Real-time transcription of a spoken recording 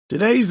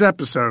Today's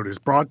episode is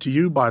brought to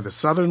you by the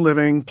Southern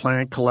Living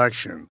Plant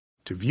Collection.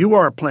 To view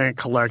our plant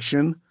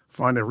collection,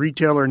 find a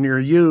retailer near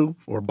you,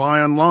 or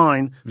buy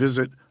online,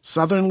 visit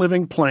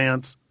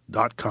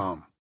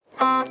southernlivingplants.com.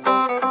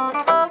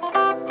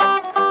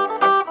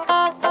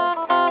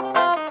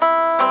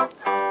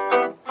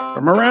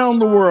 From around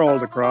the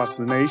world, across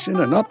the nation,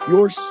 and up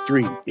your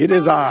street, it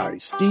is I,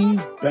 Steve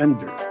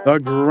Bender, the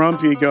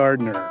Grumpy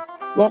Gardener.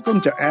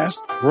 Welcome to Ask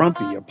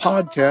Grumpy, a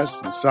podcast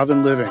from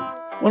Southern Living.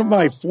 One of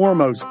my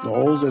foremost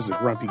goals as a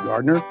Grumpy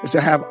Gardener is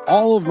to have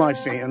all of my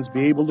fans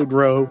be able to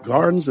grow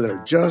gardens that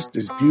are just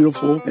as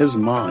beautiful as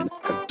mine.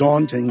 A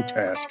daunting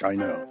task, I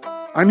know.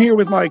 I'm here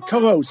with my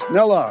co-host,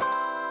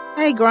 Nella.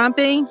 Hey,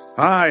 Grumpy.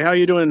 Hi, how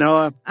you doing,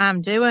 Nella?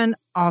 I'm doing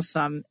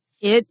awesome.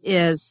 It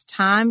is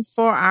time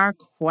for our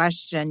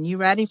question. You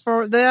ready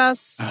for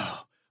this?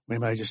 Oh,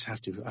 maybe I just have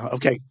to.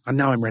 Okay,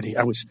 now I'm ready.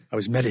 I was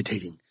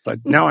meditating, but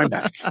now I'm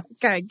back.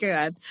 Okay,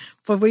 good.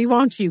 But we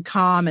want you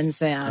calm and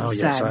zen. Oh,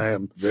 yes, I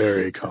am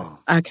very calm.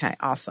 Okay,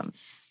 awesome.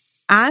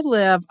 I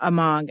live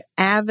among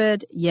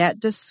avid yet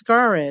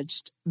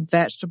discouraged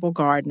vegetable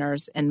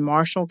gardeners in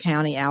Marshall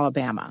County,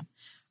 Alabama.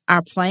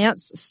 Our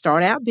plants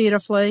start out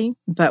beautifully,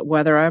 but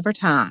wither over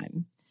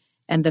time.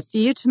 And the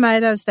few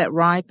tomatoes that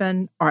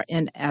ripen are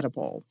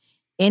inedible.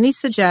 Any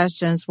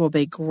suggestions will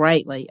be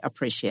greatly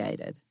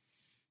appreciated.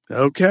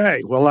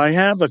 Okay, well, I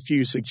have a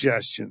few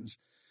suggestions.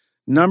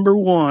 Number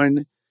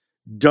one,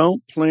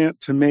 don't plant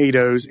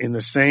tomatoes in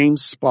the same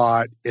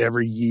spot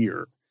every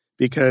year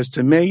because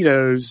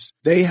tomatoes,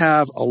 they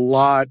have a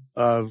lot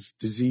of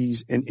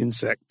disease and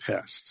insect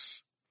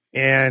pests.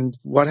 And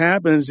what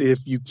happens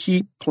if you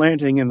keep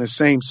planting in the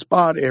same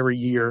spot every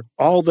year,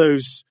 all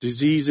those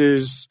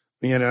diseases,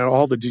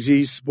 all the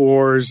disease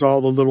spores,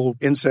 all the little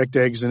insect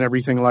eggs and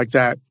everything like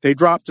that, they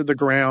drop to the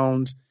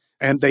ground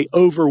and they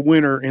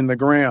overwinter in the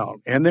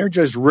ground. And they're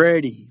just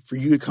ready for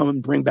you to come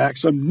and bring back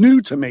some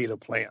new tomato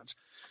plants.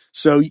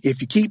 So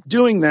if you keep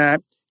doing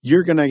that,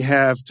 you're going to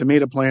have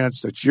tomato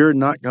plants that you're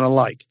not going to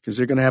like because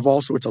they're going to have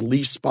all sorts of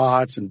leaf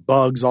spots and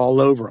bugs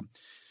all over them.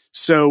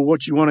 So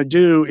what you want to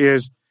do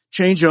is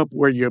change up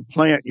where you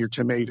plant your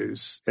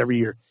tomatoes every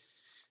year.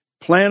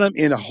 Plant them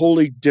in a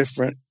wholly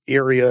different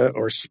area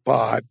or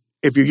spot.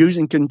 If you're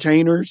using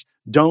containers,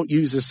 don't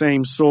use the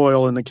same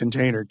soil in the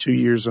container 2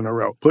 years in a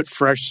row. Put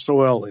fresh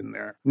soil in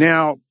there.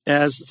 Now,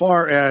 as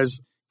far as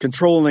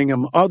controlling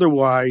them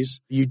otherwise,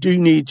 you do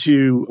need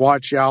to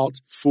watch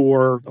out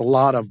for a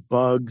lot of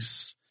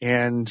bugs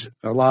and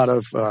a lot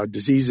of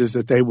diseases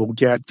that they will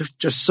get. There's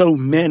just so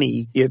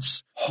many,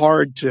 it's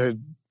hard to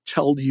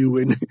tell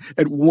you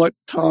at what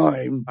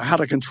time how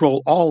to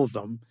control all of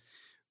them.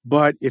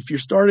 But if you're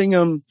starting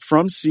them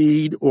from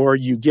seed or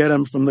you get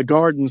them from the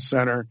garden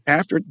center,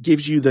 after it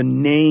gives you the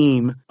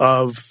name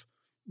of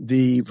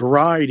the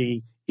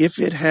variety, if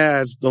it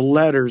has the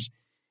letters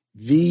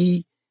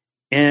V,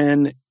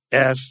 N,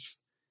 F,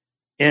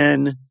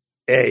 N,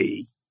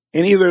 A,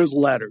 any of those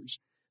letters,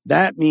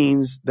 that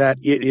means that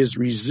it is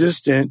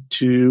resistant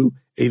to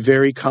a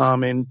very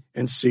common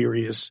and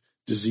serious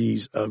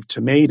disease of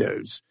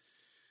tomatoes.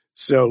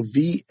 So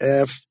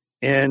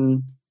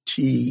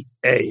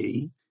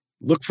VFNTA,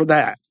 look for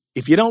that.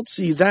 If you don't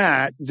see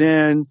that,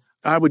 then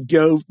I would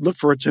go look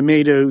for a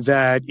tomato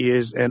that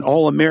is an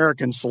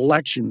All-American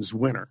Selections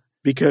winner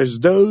because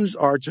those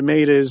are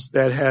tomatoes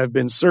that have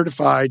been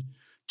certified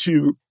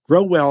to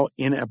grow well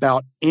in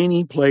about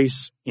any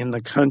place in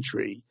the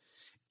country.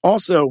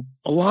 Also,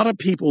 a lot of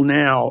people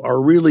now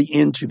are really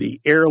into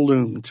the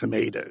heirloom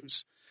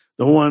tomatoes,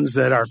 the ones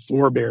that our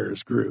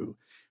forebears grew.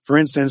 For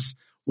instance,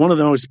 one of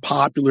the most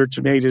popular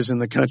tomatoes in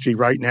the country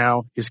right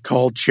now is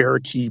called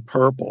Cherokee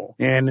Purple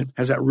and it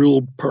has that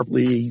real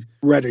purpley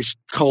reddish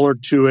color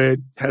to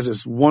it, has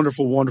this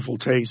wonderful, wonderful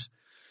taste.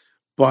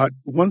 But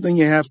one thing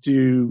you have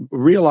to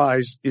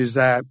realize is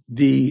that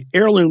the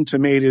heirloom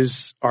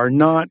tomatoes are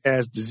not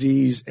as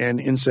disease and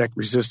insect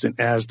resistant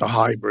as the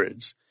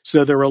hybrids.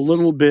 So they're a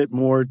little bit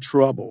more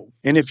trouble.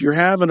 And if you're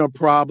having a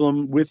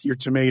problem with your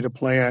tomato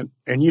plant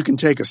and you can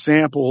take a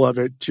sample of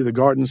it to the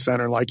garden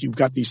center, like you've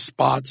got these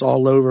spots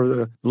all over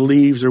the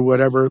leaves or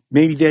whatever,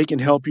 maybe they can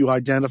help you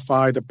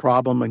identify the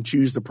problem and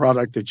choose the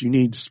product that you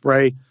need to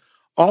spray.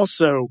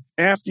 Also,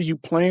 after you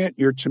plant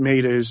your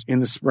tomatoes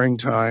in the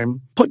springtime,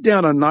 put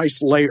down a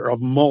nice layer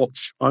of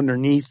mulch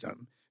underneath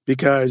them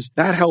because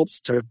that helps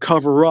to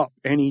cover up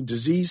any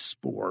disease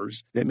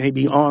spores that may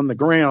be on the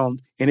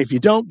ground. And if you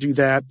don't do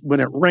that,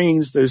 when it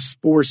rains, those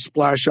spores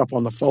splash up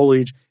on the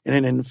foliage and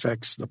it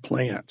infects the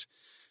plant.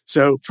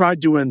 So try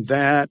doing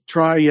that.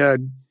 Try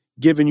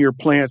giving your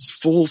plants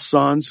full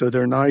sun so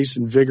they're nice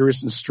and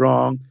vigorous and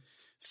strong.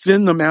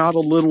 Thin them out a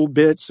little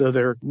bit so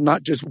they're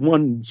not just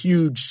one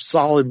huge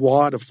solid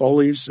wad of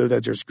foliage so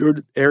that there's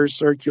good air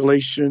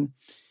circulation.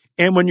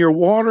 And when you're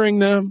watering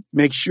them,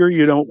 make sure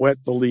you don't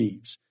wet the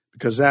leaves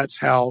because that's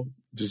how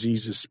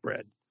diseases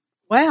spread.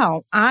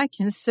 Well, I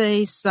can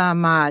see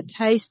some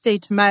tasty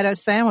tomato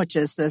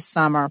sandwiches this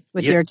summer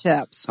with your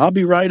tips. I'll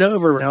be right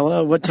over,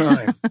 Ella. What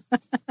time?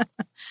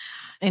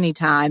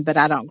 Anytime, but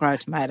I don't grow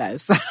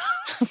tomatoes.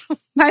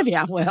 Maybe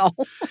I will.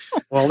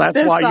 Well, that's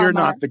This why you're summer.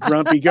 not the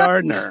grumpy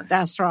gardener.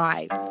 That's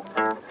right.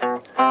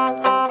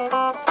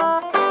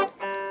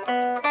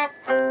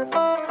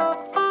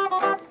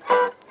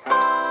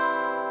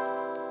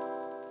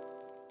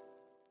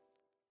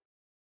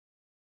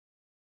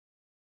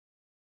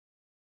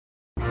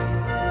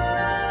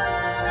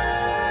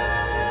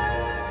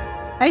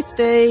 Hey,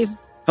 Steve.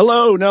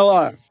 Hello,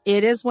 Nella.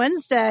 It is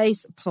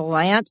Wednesday's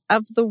Plant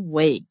of the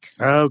Week.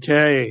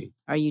 Okay.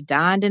 Are you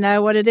dying to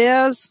know what it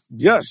is?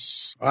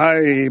 Yes,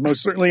 I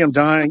most certainly am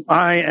dying.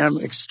 I am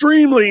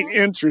extremely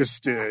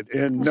interested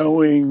in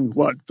knowing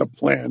what the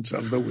plant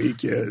of the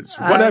week is.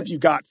 What have you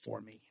got for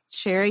me?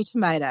 Cherry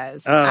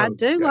tomatoes. Oh, I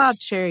do yes. love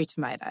cherry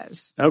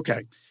tomatoes.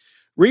 Okay.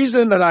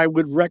 Reason that I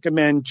would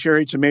recommend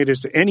cherry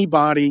tomatoes to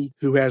anybody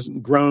who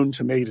hasn't grown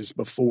tomatoes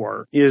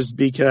before is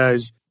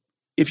because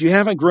if you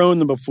haven't grown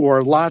them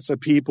before, lots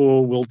of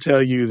people will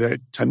tell you that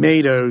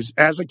tomatoes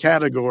as a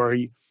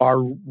category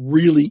are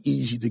really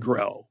easy to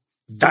grow.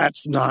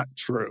 That's not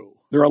true.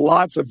 There are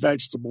lots of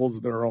vegetables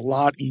that are a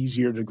lot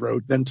easier to grow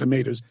than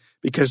tomatoes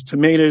because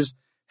tomatoes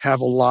have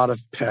a lot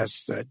of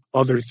pests that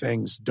other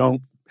things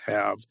don't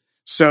have.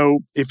 So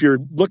if you're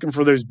looking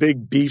for those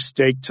big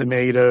beefsteak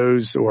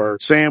tomatoes or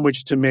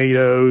sandwich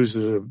tomatoes,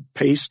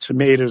 paste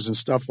tomatoes and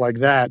stuff like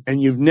that,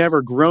 and you've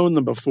never grown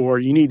them before,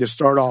 you need to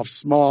start off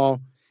small.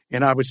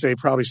 And I would say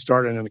probably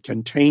start in a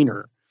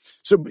container.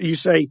 So you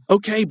say,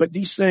 okay, but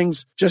these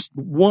things, just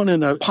one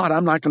in a pot,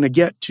 I'm not going to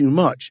get too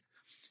much.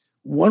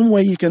 One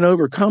way you can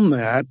overcome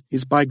that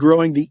is by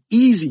growing the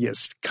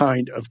easiest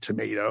kind of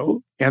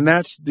tomato, and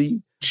that's the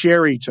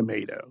cherry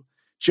tomato.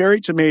 Cherry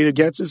tomato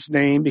gets its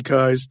name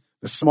because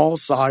the small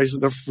size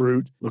of the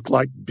fruit look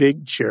like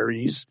big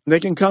cherries. They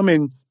can come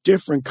in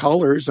different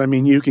colors. I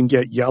mean, you can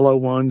get yellow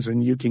ones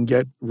and you can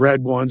get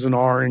red ones and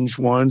orange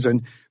ones,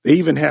 and they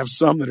even have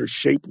some that are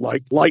shaped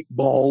like light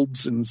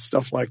bulbs and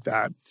stuff like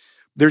that.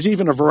 There's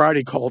even a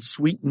variety called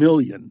Sweet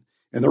Million.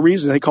 And the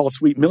reason they call it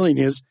Sweet Million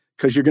is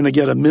because you're going to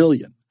get a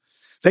million.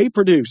 They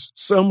produce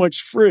so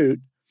much fruit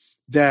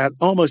that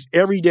almost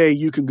every day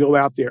you can go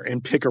out there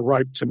and pick a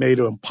ripe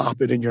tomato and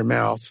pop it in your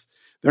mouth.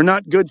 They're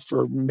not good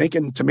for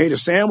making tomato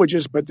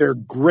sandwiches, but they're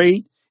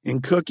great in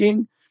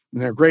cooking,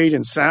 and they're great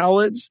in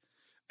salads,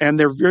 and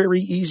they're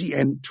very easy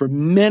and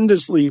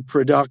tremendously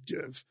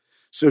productive.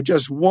 So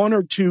just one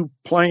or two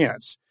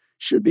plants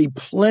should be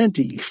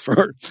plenty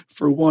for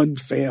one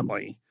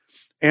family.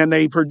 And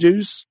they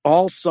produce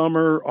all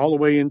summer, all the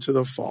way into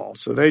the fall.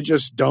 So they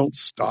just don't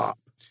stop.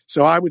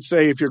 So I would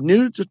say if you're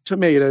new to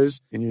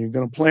tomatoes and you're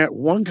going to plant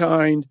one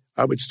kind,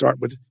 I would start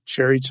with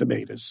cherry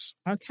tomatoes.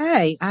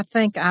 Okay. I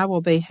think I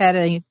will be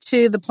heading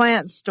to the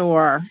plant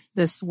store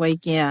this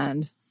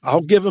weekend.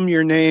 I'll give them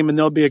your name, and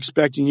they'll be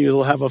expecting you.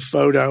 They'll have a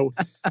photo.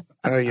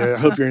 I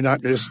hope you're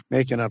not just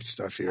making up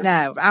stuff here.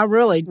 No, I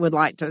really would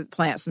like to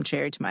plant some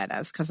cherry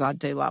tomatoes because I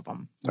do love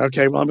them.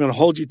 Okay, well, I'm going to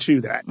hold you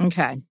to that.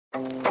 Okay.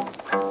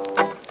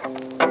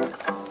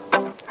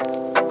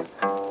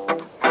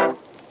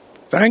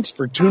 Thanks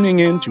for tuning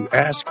in to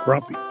Ask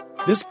Grumpy.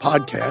 This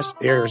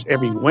podcast airs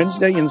every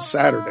Wednesday and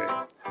Saturday.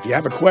 If you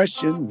have a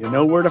question, you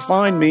know where to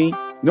find me.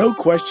 No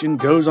question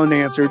goes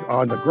unanswered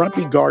on the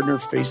Grumpy Gardener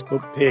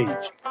Facebook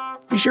page.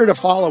 Be sure to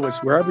follow us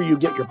wherever you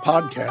get your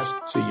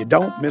podcasts so you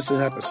don't miss an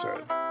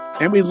episode.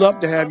 And we'd love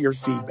to have your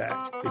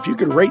feedback. If you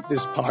could rate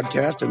this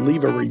podcast and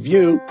leave a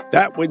review,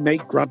 that would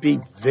make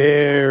Grumpy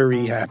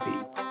very happy.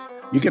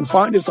 You can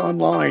find us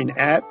online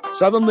at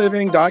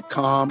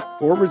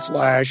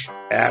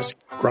southernliving.com/Ask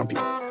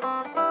Grumpy.